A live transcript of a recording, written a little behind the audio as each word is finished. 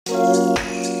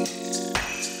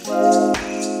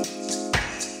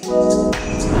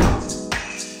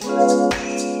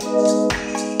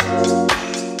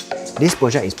This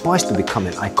project is poised to become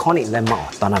an iconic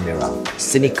landmark of Tanah Merah,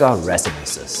 Sceneca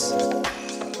Residences.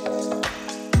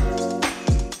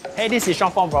 Hey, this is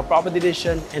Sean from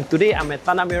propertyedition, and today I'm at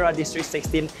Tanah Merah District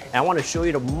 16 and I want to show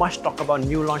you the much talked about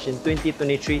new launch in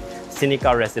 2023,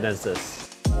 Sceneca Residences.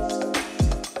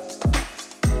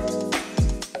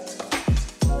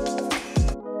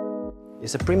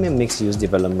 It's a premium mixed-use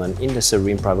development in the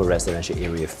serene private residential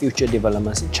area, future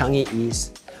developments in Changi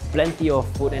East, plenty of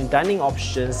food and dining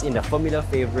options in the familiar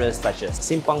favourites such as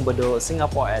Simpang Bedok,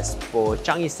 Singapore Expo,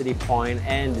 Changi City Point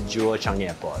and the jewel Changi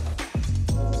Airport.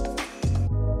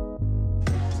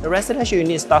 The residential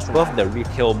unit starts with the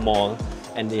retail mall,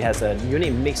 and it has a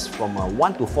unique mix from a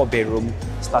 1 to 4 bedroom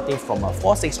starting from a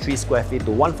 463 square feet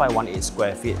to 1518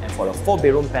 square feet, and for the 4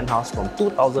 bedroom penthouse from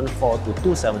 2004 to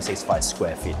 2765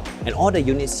 square feet. And all the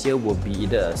units here will be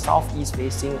either a southeast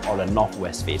facing or a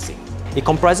northwest facing. It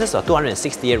comprises of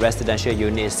 268 residential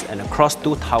units and across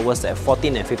 2 towers at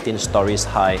 14 and 15 stories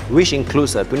high, which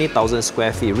includes a 20,000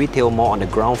 square feet retail mall on the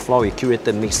ground floor with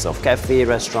curated mix of cafe,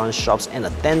 restaurants, shops and a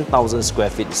 10,000 square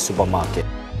feet supermarket.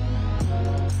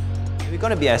 We're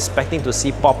going to be expecting to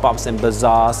see pop-ups and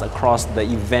bazaars across the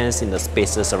events in the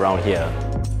spaces around here.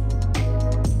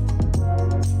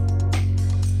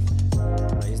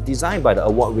 Designed by the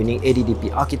award-winning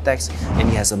ADDP architects, and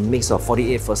it has a mix of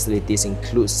 48 facilities,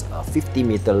 includes a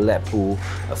 50-meter lap pool,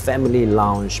 a family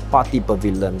lounge, party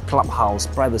pavilion, clubhouse,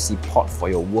 privacy pod for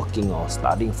your working or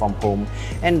studying from home,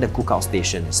 and the cookout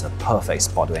station is a perfect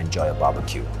spot to enjoy a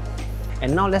barbecue.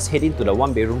 And now let's head into the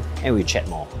 1 bedroom and we chat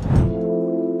more.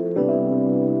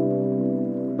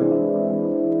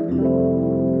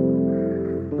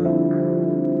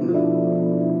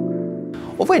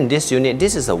 Over in this unit,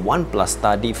 this is a 1 plus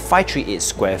study, 538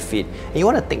 square feet. And you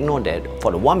want to take note that for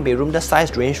the 1 bedroom, the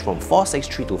size range from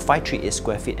 463 to 538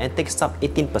 square feet and takes up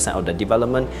 18% of the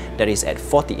development, that is at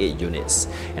 48 units.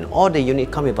 And all the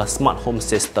units come with a smart home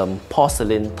system,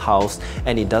 porcelain tiles,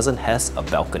 and it doesn't have a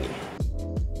balcony.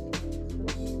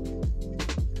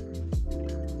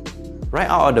 Right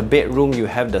out of the bedroom, you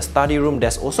have the study room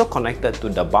that's also connected to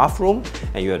the bathroom,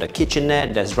 and you have the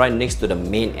kitchenette that's right next to the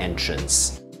main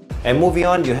entrance. And moving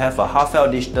on, you have a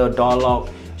half-L digital door lock,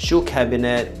 shoe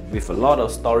cabinet with a lot of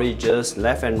storages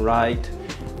left and right,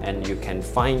 and you can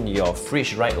find your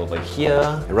fridge right over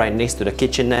here, right next to the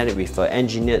kitchenette with an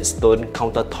engineered stone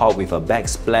countertop with a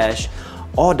backsplash.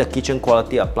 All the kitchen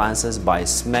quality appliances by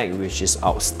SMAC, which is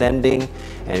outstanding,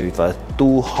 and with a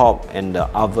 2-hob and the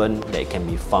oven that can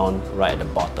be found right at the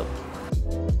bottom.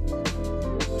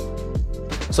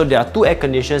 So there are 2 air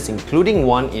conditioners, including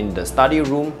one in the study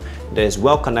room that is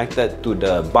well connected to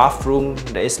the bathroom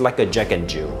that is like a Jack and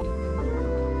Jill.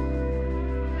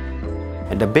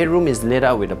 And the bedroom is laid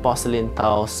out with the porcelain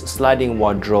tiles, sliding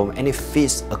wardrobe, and it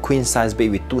fits a queen size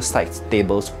bed with 2 side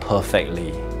tables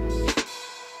perfectly.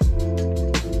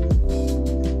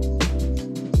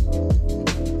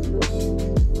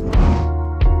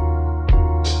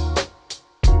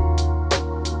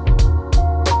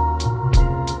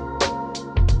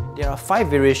 There are 5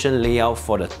 variation layout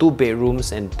for the 2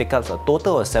 bedrooms and take up a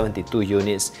total of 72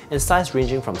 units and size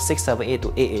ranging from 678 to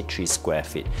 883 square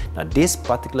feet. Now this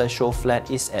particular show flat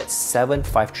is at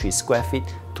 753 square feet,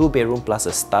 2 bedroom plus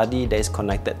a study that is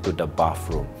connected to the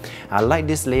bathroom. I like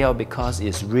this layout because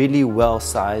it's really well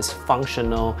sized,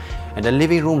 functional, and the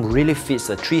living room really fits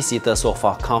a 3-seater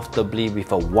sofa comfortably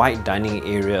with a wide dining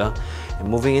area. And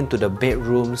moving into the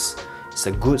bedrooms, it's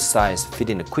a good size,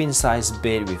 fitting a queen size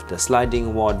bed with the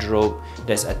sliding wardrobe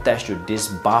that's attached to this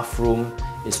bathroom.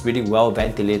 It's really well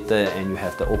ventilated, and you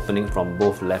have the opening from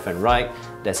both left and right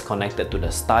that's connected to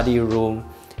the study room,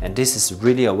 and this is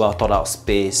really a well thought out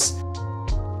space.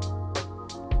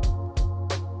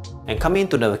 And coming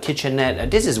into the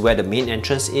kitchenette, this is where the main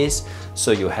entrance is.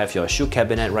 So you have your shoe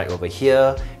cabinet right over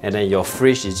here, and then your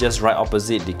fridge is just right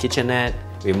opposite the kitchenette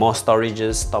with more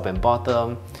storages top and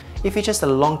bottom. It features a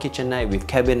long kitchenette with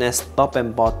cabinets top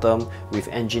and bottom with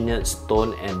engineered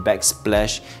stone and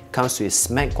backsplash. Comes with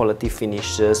SMAC quality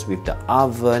finishes with the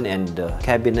oven and the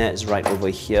cabinets right over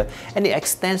here, and it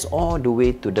extends all the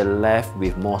way to the left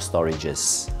with more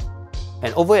storages.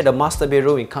 And over at the master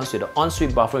bedroom, it comes with the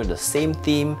ensuite bathroom with the same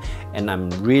theme, and I'm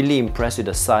really impressed with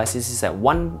the size. This is at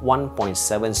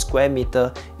 1.7 square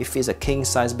meter. It fits a king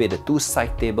size bed, a 2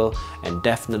 side table, and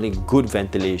definitely good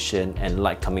ventilation and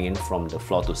light coming in from the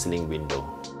floor to ceiling window.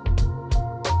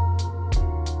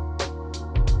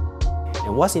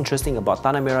 And what's interesting about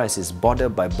Tanah Merah is it's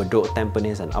bordered by Bedok,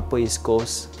 Tampines and Upper East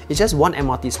Coast. It's just 1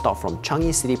 MRT stop from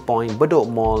Changi City Point, Bedok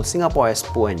Mall, Singapore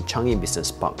Expo and Changi Business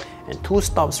Park, and 2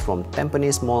 stops from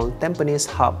Tampines Mall, Tampines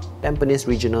Hub, Tampines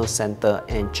Regional Centre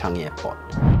and Changi Airport.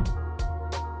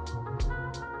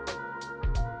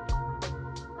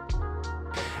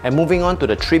 And moving on to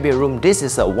the 3-bedroom, this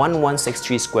is a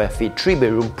 1163 square feet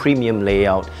 3-bedroom premium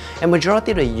layout. And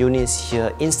majority of the units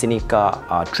here in Sceneca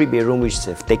are 3-bedroom, which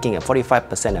is taking at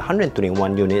 45% at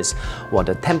 121 units, while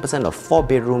the 10% of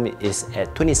 4-bedroom is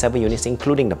at 27 units,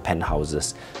 including the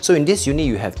penthouses. So in this unit,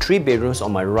 you have 3 bedrooms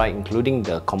on my right, including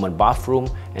the common bathroom.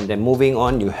 And then moving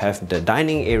on, you have the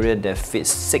dining area that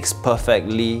fits 6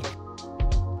 perfectly.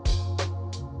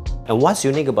 And what's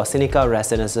unique about Sceneca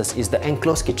Residences is the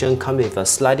enclosed kitchen comes with a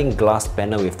sliding glass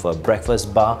panel with a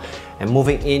breakfast bar. And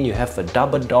moving in, you have a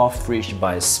double door fridge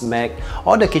by Smack.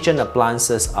 All the kitchen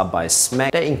appliances are by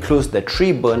Smack. That includes the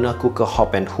 3-burner cooker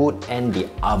hob and hood and the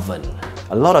oven.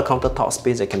 A lot of countertop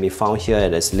space that can be found here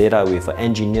that is laid out with an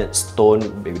engineered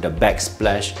stone with the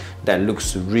backsplash that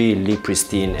looks really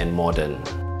pristine and modern.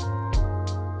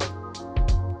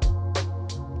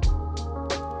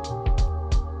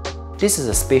 This is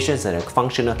a spacious and a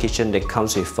functional kitchen that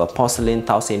comes with a porcelain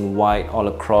tiles in white all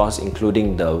across,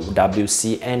 including the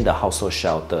WC and the household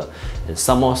shelter. And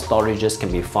some more storages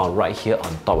can be found right here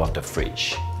on top of the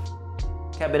fridge.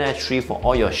 Cabinetry for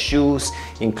all your shoes,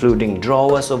 including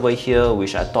drawers over here,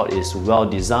 which I thought is well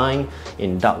designed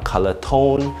in dark color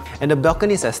tone. And the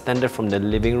balcony is extended from the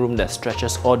living room that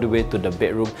stretches all the way to the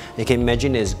bedroom. You can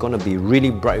imagine it's going to be really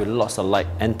bright with lots of light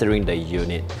entering the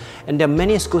unit. And there are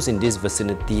many schools in this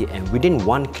vicinity, and within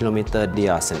 1 kilometer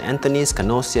there are St. Anthony's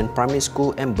Canossian Primary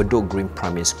School and Bedok Green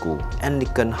Primary School.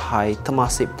 Anglican High,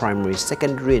 Temasek Primary,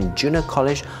 Secondary and Junior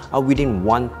College are within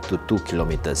 1 to 2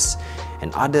 kilometers.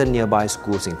 And other nearby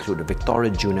schools include the Victoria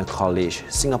Junior College,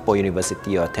 Singapore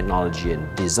University of Technology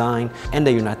and Design, and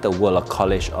the United World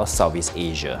College of Southeast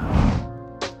Asia.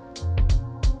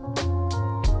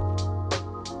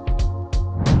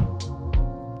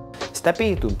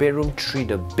 Stepping into bedroom 3,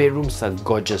 the bedrooms are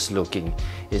gorgeous looking.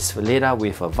 It's laid out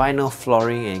with a vinyl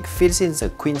flooring and fits in a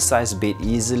queen size bed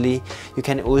easily. You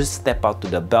can always step out to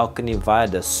the balcony via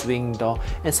the swing door.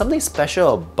 And something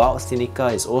special about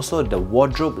Sceneca is also the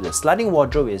wardrobe. The sliding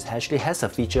wardrobe actually has a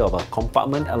feature of a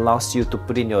compartment that allows you to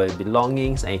put in your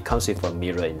belongings, and it comes with a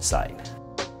mirror inside.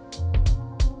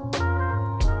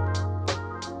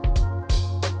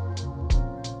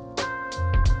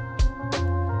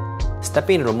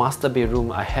 Stepping into the master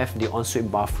bedroom, I have the ensuite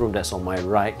bathroom that's on my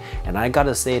right, and I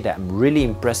gotta say that I'm really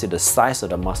impressed with the size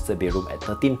of the master bedroom at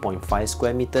 13.5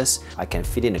 square meters. I can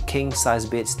fit in a king size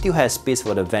bed, still has space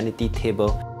for the vanity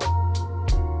table.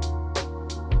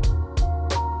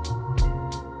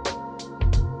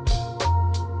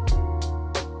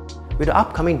 With the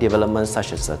upcoming developments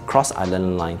such as the Cross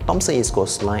Island Line, Thomson East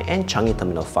Coast Line and Changi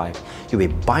Terminal 5, you'll be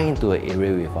buying into an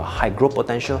area with a high growth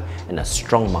potential and a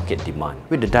strong market demand.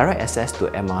 With the direct access to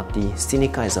MRT,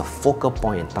 Sceneca is a focal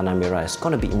point in Tanah Merah. It's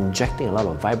going to be injecting a lot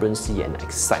of vibrancy and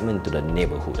excitement to the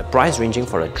neighborhood. The price ranging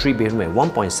for a 3-bedroom at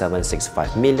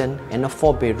 1.765 million and a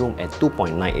 4-bedroom at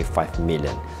 2.985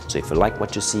 million. So if you like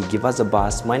what you see, give us a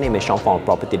buzz. My name is Sean from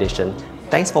Property Edition.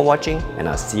 Thanks for watching, and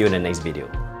I'll see you in the next video.